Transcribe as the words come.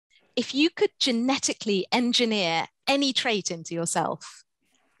if you could genetically engineer any trait into yourself,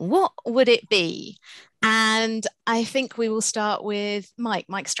 what would it be? And I think we will start with Mike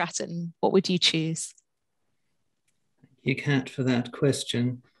Stratton. What would you choose? Thank you, Kat, for that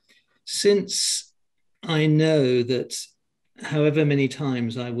question. Since I know that however many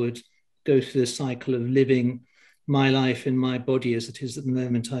times I would go through the cycle of living my life in my body as it is at the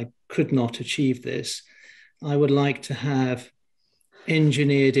moment, I could not achieve this. I would like to have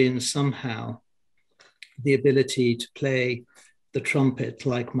engineered in somehow the ability to play the trumpet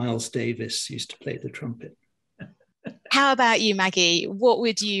like Miles Davis used to play the trumpet. How about you, Maggie? What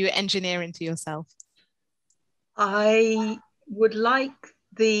would you engineer into yourself? I would like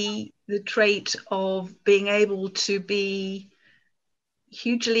the trait of being able to be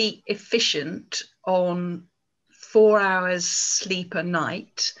hugely efficient on 4 hours sleep a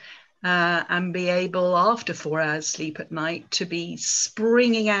night, and be able, after 4 hours sleep at night, to be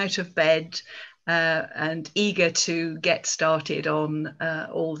springing out of bed and eager to get started on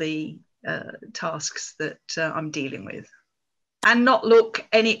all the tasks that I'm dealing with, and not look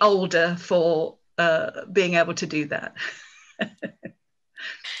any older for being able to do that.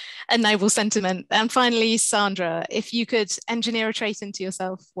 A noble sentiment. And finally, Sandra, if you could engineer a trait into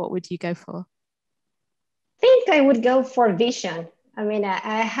yourself, what would you go for? I think I would go for vision. I mean,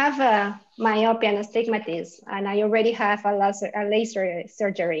 I have a myopia and astigmatism, and I already have a laser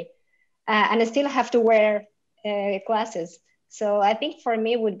surgery, and I still have to wear glasses. So I think for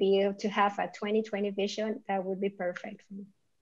me would be to have a 20/20 vision. That would be perfect for me.